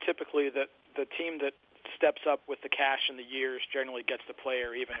experience typically that the team that steps up with the cash in the years generally gets the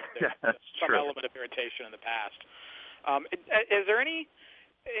player, even if there's some element of irritation in the past. Is there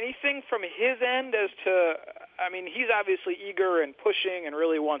anything from his end as to, he's obviously eager and pushing and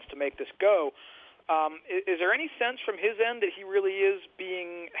really wants to make this go. Is there any sense from his end that he really is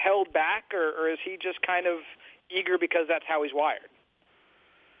being held back, or is he just kind of eager because that's how he's wired?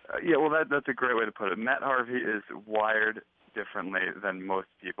 Yeah, well, that's a great way to put it. Matt Harvey is wired differently than most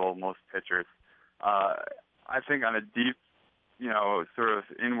people, most pitchers. I think on a deep, sort of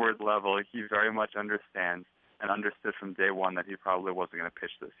inward level, he very much understands and understood from day one that he probably wasn't going to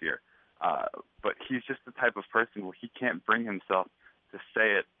pitch this year. But he's just the type of person where he can't bring himself to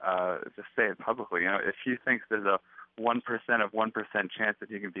say it publicly. If he thinks there's a 1% of 1% chance that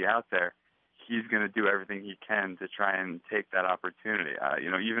he can be out there, he's going to do everything he can to try and take that opportunity.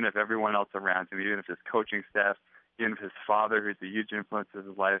 Even if everyone else around him, even if his coaching staff, even if his father, who's a huge influence in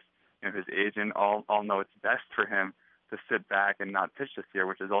his life, his agent, all know it's best for him to sit back and not pitch this year,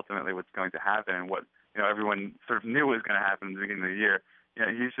 which is ultimately what's going to happen and what everyone sort of knew was going to happen at the beginning of the year.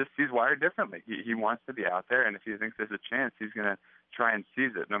 He's wired differently. He wants to be out there, and if he thinks there's a chance, he's going to try and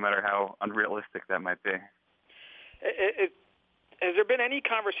seize it, no matter how unrealistic that might be. has there been any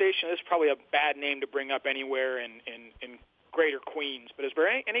conversation? This is probably a bad name to bring up anywhere in Greater Queens, but is there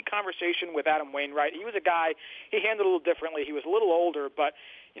any conversation with Adam Wainwright? He was a guy, he handled it a little differently. He was a little older, but,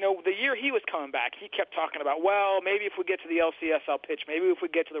 the year he was coming back, he kept talking about, well, maybe if we get to the LCS, I'll pitch. Maybe if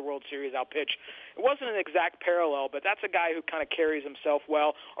we get to the World Series, I'll pitch. It wasn't an exact parallel, but that's a guy who kind of carries himself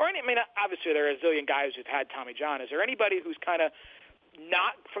well. Obviously there are a zillion guys who've had Tommy John. Is there anybody who's kind of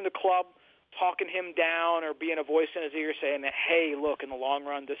not from the club talking him down or being a voice in his ear saying that, hey, look, in the long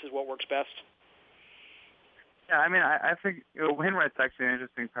run, this is what works best? Yeah, I think Wainwright's actually an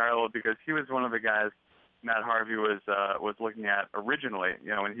interesting parallel because he was one of the guys Matt Harvey was looking at originally,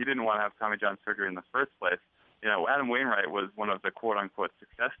 and he didn't want to have Tommy John surgery in the first place. Adam Wainwright was one of the quote-unquote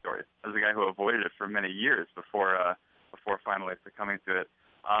success stories as a guy who avoided it for many years before finally succumbing to it.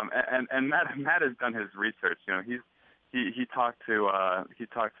 And Matt has done his research. He talked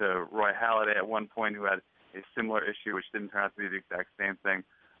to Roy Halladay at one point, who had a similar issue, which didn't turn out to be the exact same thing.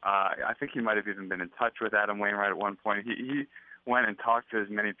 I think he might have even been in touch with Adam Wainwright at one point. He went and talked to as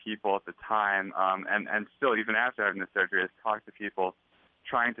many people at the time, and still, even after having the surgery, has talked to people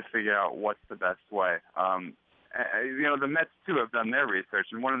trying to figure out what's the best way. The Mets, too, have done their research,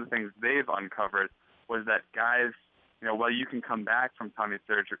 and one of the things they've uncovered was that guys, while you can come back from Tommy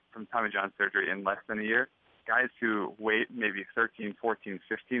John surgery in less than a year, guys who wait maybe 13, 14,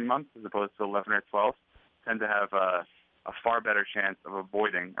 15 months as opposed to 11 or 12 tend to have a far better chance of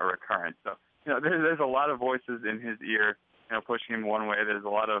avoiding a recurrence. So, there's a lot of voices in his ear, pushing him one way. There's a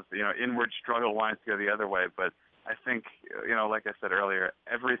lot of, inward struggle wanting to go the other way. But I think, like I said earlier,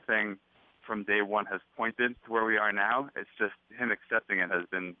 everything from day one has pointed to where we are now. It's just him accepting it has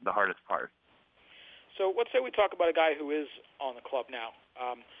been the hardest part. So let's say we talk about a guy who is on the club now.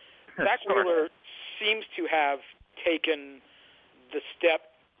 Zach Sure. Wheeler seems to have taken the step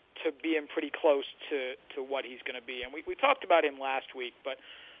to being pretty close to what he's going to be. And we talked about him last week, but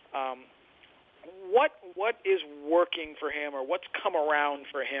what is working for him, or what's come around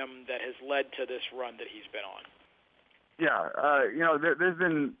for him that has led to this run that he's been on? Yeah, there's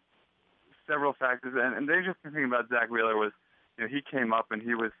been several factors, and the interesting thing about Zach Wheeler was, he came up and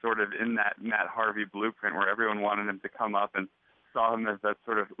he was sort of in that Matt Harvey blueprint where everyone wanted him to come up and saw him as that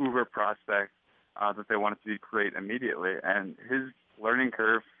sort of uber prospect that they wanted to create immediately. And his learning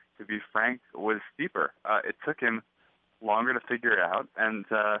curve, to be frank, was steeper. It took him longer to figure it out, and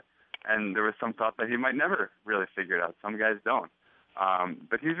there was some thought that he might never really figure it out. Some guys don't.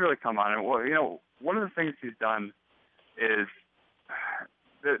 But he's really come on. And, one of the things he's done is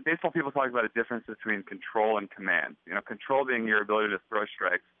baseball people talk about a difference between control and command. Control being your ability to throw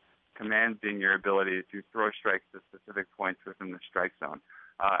strikes, command being your ability to throw strikes to specific points within the strike zone.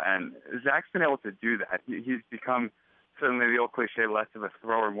 And Zach's been able to do that. He's become, certainly the old cliche, less of a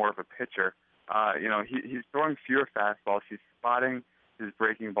thrower, more of a pitcher. He's throwing fewer fastballs. He's spotting his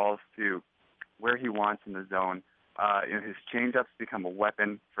breaking balls to where he wants in the zone. His changeup's become a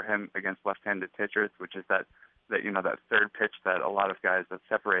weapon for him against left-handed pitchers, which is that third pitch that a lot of guys that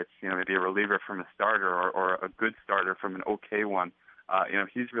separates, maybe a reliever from a starter or a good starter from an okay one.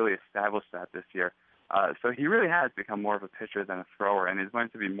 He's really established that this year. So he really has become more of a pitcher than a thrower, and he's going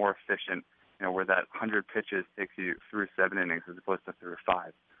to be more efficient, where that 100 pitches takes you through 7 innings as opposed to through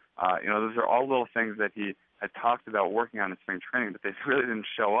 5. Those are all little things that he had talked about working on in spring training, but they really didn't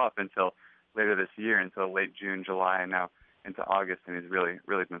show up until later this year, until late June, July, and now into August, and he's really,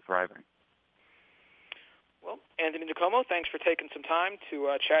 really been thriving. Well, Anthony DiComo, thanks for taking some time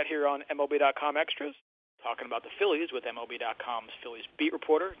to chat here on MLB.com Extras, talking about the Phillies with MLB.com's Phillies beat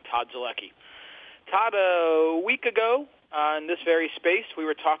reporter, Todd Zolecki. Todd, a week ago in this very space, we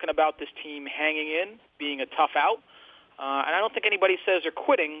were talking about this team hanging in, being a tough out. And I don't think anybody says they're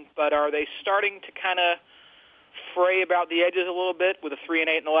quitting, but are they starting to kind of fray about the edges a little bit with a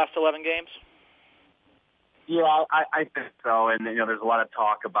 3-8 in the last 11 games? Yeah, I think so. And, there's a lot of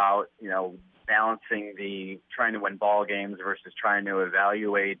talk about, balancing the trying to win ball games versus trying to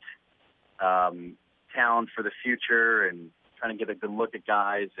evaluate talent for the future and trying to get a good look at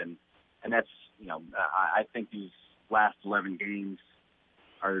guys. And that's, I think these last 11 games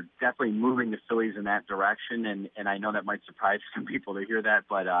are definitely moving the Phillies in that direction. And I know that might surprise some people to hear that,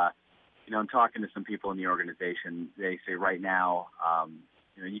 but, I'm talking to some people in the organization. They say right now,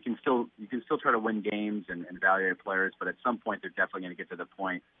 you can still try to win games and evaluate players, but at some point they're definitely going to get to the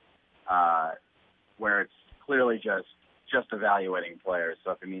point where it's clearly just evaluating players.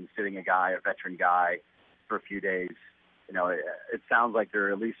 So if it means sitting a veteran guy, for a few days, it sounds like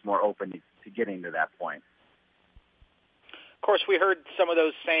they're at least more open to getting to that point. Of course, we heard some of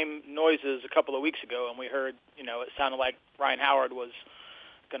those same noises a couple of weeks ago, and we heard, it sounded like Ryan Howard was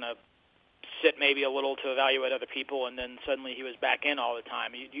going to sit maybe a little to evaluate other people, and then suddenly he was back in all the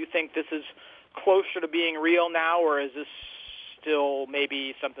time. Do you think this is closer to being real now, or is this still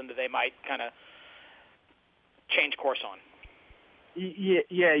maybe something that they might kind of change course on? Yeah.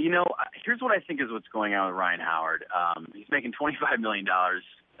 Here's what I think is what's going on with Ryan Howard. He's making $25 million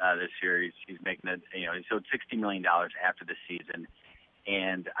this year. He's making he owed $60 million after the season,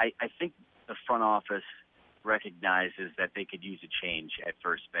 and I think the front office recognizes that they could use a change at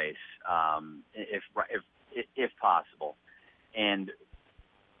first base, if possible, and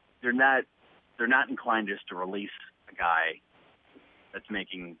they're not inclined just to release a guy that's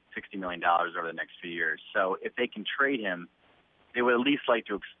making $60 million over the next few years. So if they can trade him, they would at least like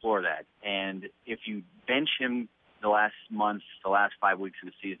to explore that. And if you bench him the last 5 weeks of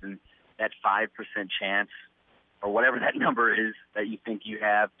the season, that 5% chance, or whatever that number is that you think you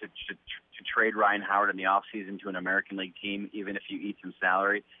have to trade Ryan Howard in the offseason to an American League team, even if you eat some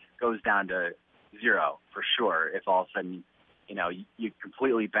salary, goes down to zero for sure. If all of a sudden, you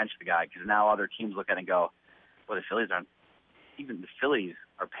completely bench the guy, because now other teams look at it and go, well, even the Phillies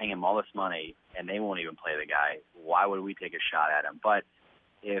are paying him all this money and they won't even play the guy. Why would we take a shot at him? But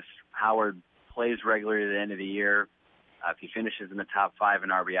if Howard plays regularly at the end of the year, if he finishes in the top 5 in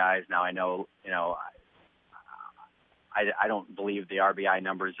RBIs, now I know, I don't believe the RBI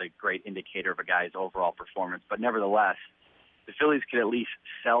number is a great indicator of a guy's overall performance, but nevertheless, the Phillies could at least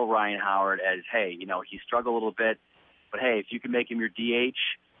sell Ryan Howard as, hey, he struggled a little bit, but hey, if you can make him your DH,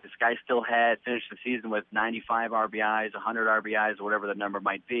 this guy still finished the season with 95 RBIs, 100 RBIs, or whatever the number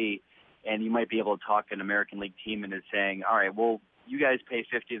might be, and you might be able to talk an American League team into saying, all right, well, you guys pay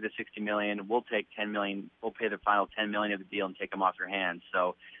 50 of the 60 million, we'll take 10 million, we'll pay the final 10 million of the deal and take him off your hands.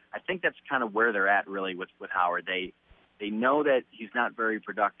 So I think that's kind of where they're at really with Howard. They know that he's not very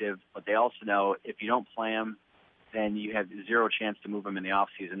productive, but they also know if you don't play him, then you have zero chance to move him in the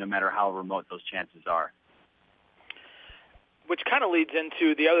offseason, no matter how remote those chances are. Which kind of leads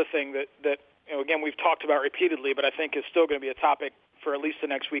into the other thing that again, we've talked about repeatedly, but I think is still going to be a topic for at least the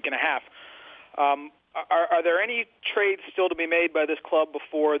next week and a half. Are there any trades still to be made by this club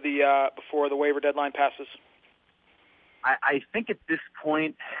before the waiver deadline passes? I think at this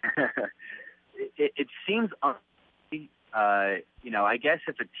point, it seems I guess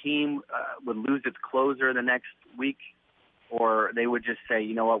if a team would lose its closer the next week, or they would just say,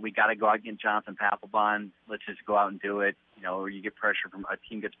 you know what, we got to go out and get Jonathan Papelbon. Let's just go out and do it. Or you get pressure from a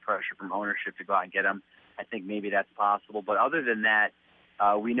team gets pressure from ownership to go out and get him. I think maybe that's possible. But other than that,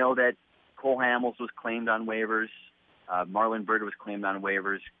 we know that Cole Hamels was claimed on waivers. Marlon Byrd was claimed on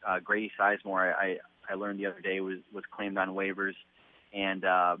waivers. Grady Sizemore, I learned the other day, was claimed on waivers, and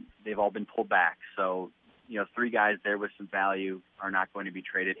they've all been pulled back. So 3 guys there with some value are not going to be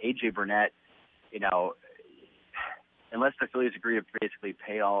traded. A.J. Burnett, unless the Phillies agree to basically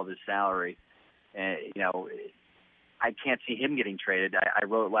pay all of his salary, I can't see him getting traded. I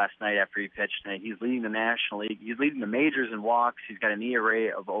wrote last night after he pitched, and he's leading the National League. He's leading the majors in walks. He's got an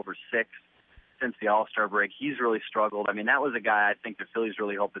ERA of over 6 since the All-Star break. He's really struggled. I mean, that was a guy I think the Phillies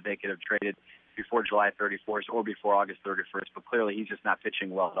really hoped that they could have traded before July 31st or before August 31st, but clearly he's just not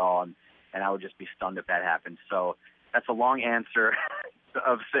pitching well at all, and I would just be stunned if that happened. So that's a long answer,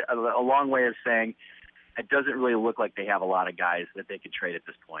 a long way of saying it doesn't really look like they have a lot of guys that they could trade at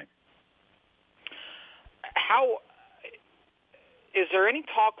this point. Is there any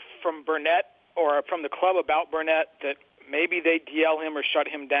talk from Burnett or from the club about Burnett that maybe they DL him or shut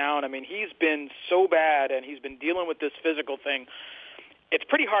him down? I mean, he's been so bad, and he's been dealing with this physical thing. It's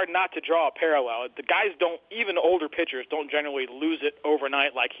pretty hard not to draw a parallel. The guys don't, even older pitchers, don't generally lose it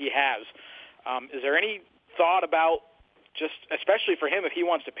overnight like he has. Is there any thought about just, especially for him, if he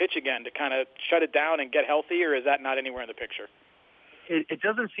wants to pitch again, to kind of shut it down and get healthy, or is that not anywhere in the picture? It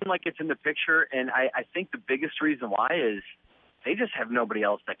doesn't seem like it's in the picture, and I think the biggest reason why is they just have nobody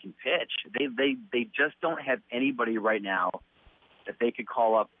else that can pitch. They just don't have anybody right now that they could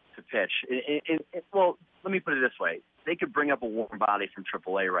call up to pitch. Well, let me put it this way. They could bring up a warm body from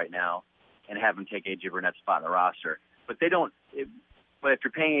AAA right now and have him take A.J. Burnett's spot in the roster. But they don't. But if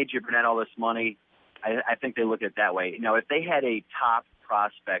you're paying A.J. Burnett all this money, I think they look at it that way. If they had a top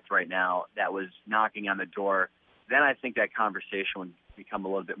prospect right now that was knocking on the door, then I think that conversation would become a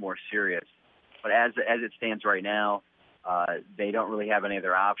little bit more serious. But as it stands right now, they don't really have any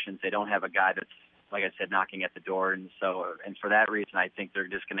other options. They don't have a guy that's, like I said, knocking at the door. And for that reason, I think they're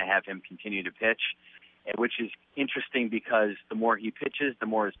just going to have him continue to pitch, which is interesting because the more he pitches, the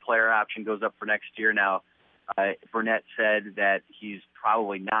more his player option goes up for next year. Now, Burnett said that he's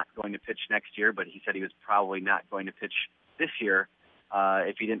probably not going to pitch next year, but he said he was probably not going to pitch this year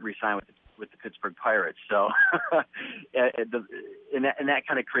if he didn't re-sign with with the Pittsburgh Pirates. So and that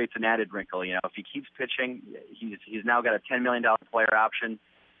kind of creates an added wrinkle. You know, if he keeps pitching, he's now got a $10 million player option.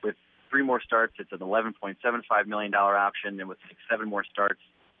 With 3 more starts, it's an $11.75 million option, and with 7 more starts,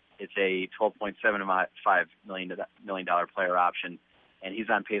 it's a $12.75 million player option. And he's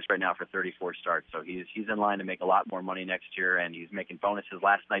on pace right now for 34 starts. So he's in line to make a lot more money next year, and he's making bonuses.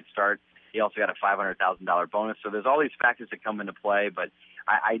 Last night's start, he also got a $500,000 bonus. So there's all these factors that come into play, but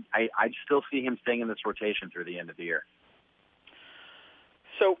I still see him staying in this rotation through the end of the year.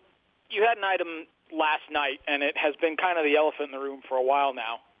 So you had an item last night, and it has been kind of the elephant in the room for a while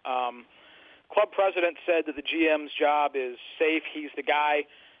now. Club president said that the GM's job is safe. He's the guy.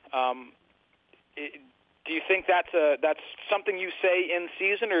 Do you think that's something you say in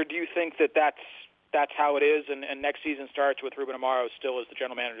season, or do you think that that's how it is, and next season starts with Ruben Amaro still as the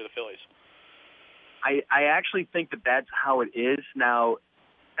general manager of the Phillies? I actually think that that's how it is. Now,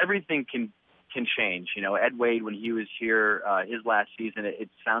 everything can change. You know, Ed Wade, when he was here his last season, it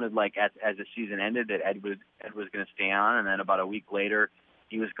sounded like as the season ended that Ed was going to stay on, and then about a week later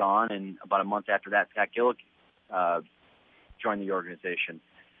he was gone, and about a month after that, Pat Gillick joined the organization.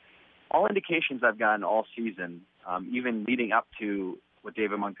 All indications I've gotten all season, even leading up to what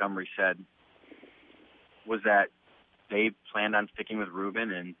David Montgomery said, was that they planned on sticking with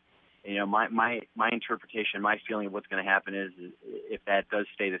Ruben. And you know, my interpretation, my feeling of what's going to happen is if that does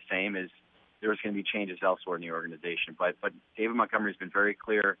stay the same, is there's going to be changes elsewhere in the organization. But David Montgomery's been very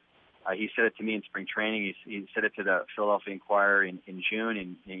clear. He said it to me in spring training. He said it to the Philadelphia Inquirer in June,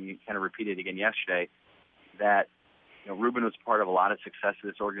 and he kind of repeated it again yesterday, that Ruben was part of a lot of success of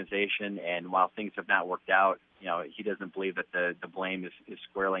this organization, and while things have not worked out, he doesn't believe that the blame is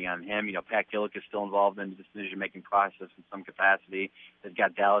squarely on him. Pat Gillick is still involved in the decision-making process in some capacity. They've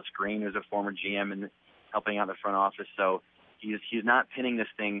got Dallas Green, who's a former GM, and helping out the front office. So he's not pinning this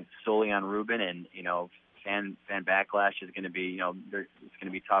thing solely on Ruben, and fan backlash is going to be it's going to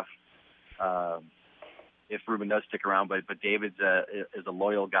be tough if Ruben does stick around. But David's is a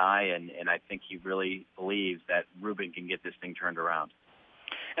loyal guy, and I think he really believes that Ruben can get this thing turned around.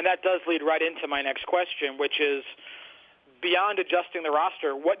 And that does lead right into my next question, which is, beyond adjusting the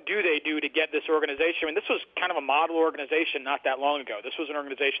roster, what do they do to get this organization? I mean, this was kind of a model organization not that long ago. This was an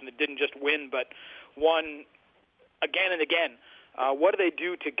organization that didn't just win, but won again and again. What do they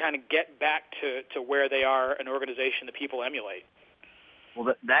do to kind of get back to where they are an organization that people emulate?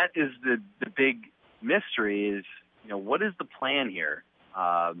 Well, that is the big mystery is, what is the plan here?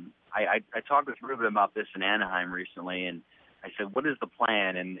 I talked with Ruben about this in Anaheim recently, and I said, what is the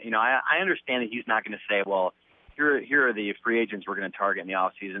plan? And, I understand that he's not going to say, well, here are the free agents we're going to target in the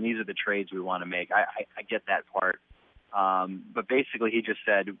offseason. These are the trades we want to make. I get that part. But basically he just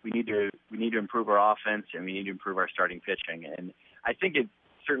said we need to improve our offense, and we need to improve our starting pitching. And I think it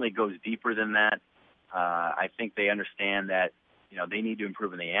certainly goes deeper than that. I think they understand that, they need to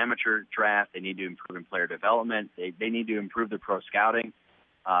improve in the amateur draft. They need to improve in player development. They need to improve their pro scouting.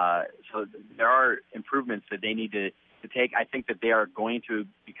 So there are improvements that they need to take. I think that they are going to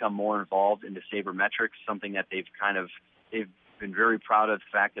become more involved in the sabermetrics, something that they've been very proud of, the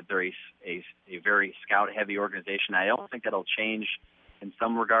fact that they're a very scout-heavy organization. I don't think that'll change in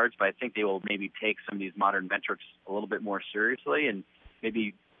some regards, but I think they will maybe take some of these modern metrics a little bit more seriously and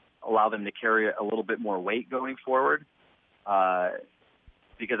maybe allow them to carry a little bit more weight going forward.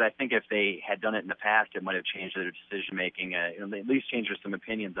 Because I think if they had done it in the past, it might have changed their decision-making, at least changed some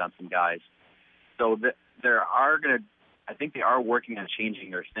opinions on some guys. So I think they are working on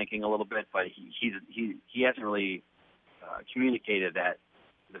changing their thinking a little bit, but he hasn't really communicated that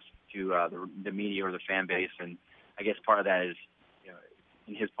to the media or the fan base, and I guess part of that is,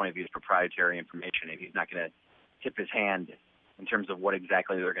 in his point of view, is proprietary information, and he's not going to tip his hand in terms of what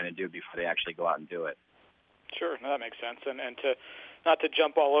exactly they're going to do before they actually go out and do it. Sure, no, that makes sense. And to not to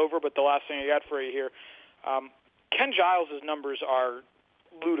jump all over, but the last thing I got for you here, Ken Giles' numbers are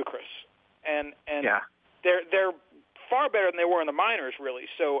ludicrous. And yeah. They're far better than they were in the minors, really.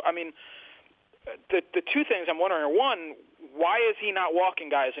 So, I mean, the two things I'm wondering are, one, why is he not walking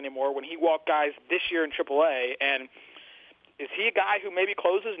guys anymore when he walked guys this year in AAA? And is he a guy who maybe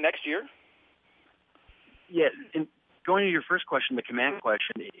closes next year? Yeah, and going to your first question, the command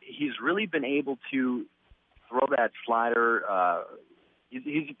question, he's really been able to throw that slider.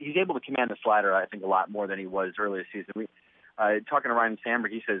 He's able to command the slider, I think, a lot more than he was earlier this season. Talking to Ryan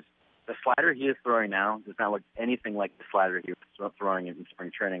Sandberg, he says, the slider he is throwing now does not look anything like the slider he was throwing in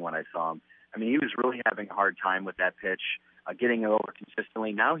spring training when I saw him. I mean, he was really having a hard time with that pitch, getting it over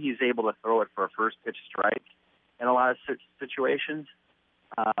consistently. Now he's able to throw it for a first pitch strike in a lot of situations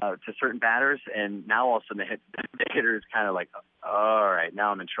to certain batters, and now all of a sudden the hitter is kind of like, all right,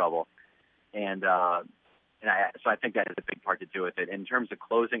 now I'm in trouble. So I think that is a big part to do with it. In terms of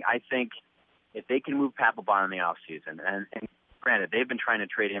closing, I think if they can move Papelbon in the offseason, and granted, they've been trying to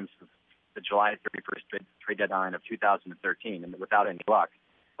trade him since the July 31st trade deadline of 2013 and without any luck.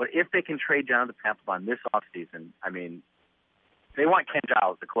 But if they can trade Jonathan Papelbon this offseason, I mean, they want Ken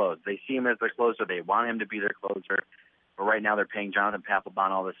Giles to close. They see him as their closer. They want him to be their closer. But right now they're paying Jonathan Papelbon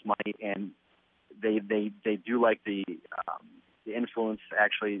all this money, and they do like the influence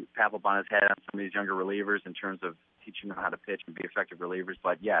actually Papelbon has had on some of these younger relievers in terms of teaching them how to pitch and be effective relievers.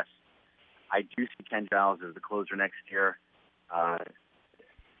 But yes, I do see Ken Giles as the closer next year. I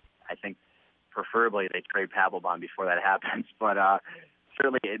think preferably they trade Papelbon before that happens, but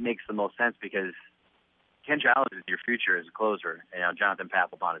certainly it makes the most sense because Ken Giles is your future as a closer, and Jonathan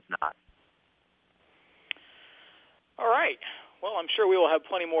Papelbon is not. All right. Well, I'm sure we will have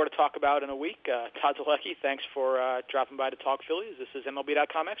plenty more to talk about in a week. Todd Zolecki, thanks for dropping by to talk Phillies. This is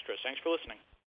MLB.com Extras. Thanks for listening.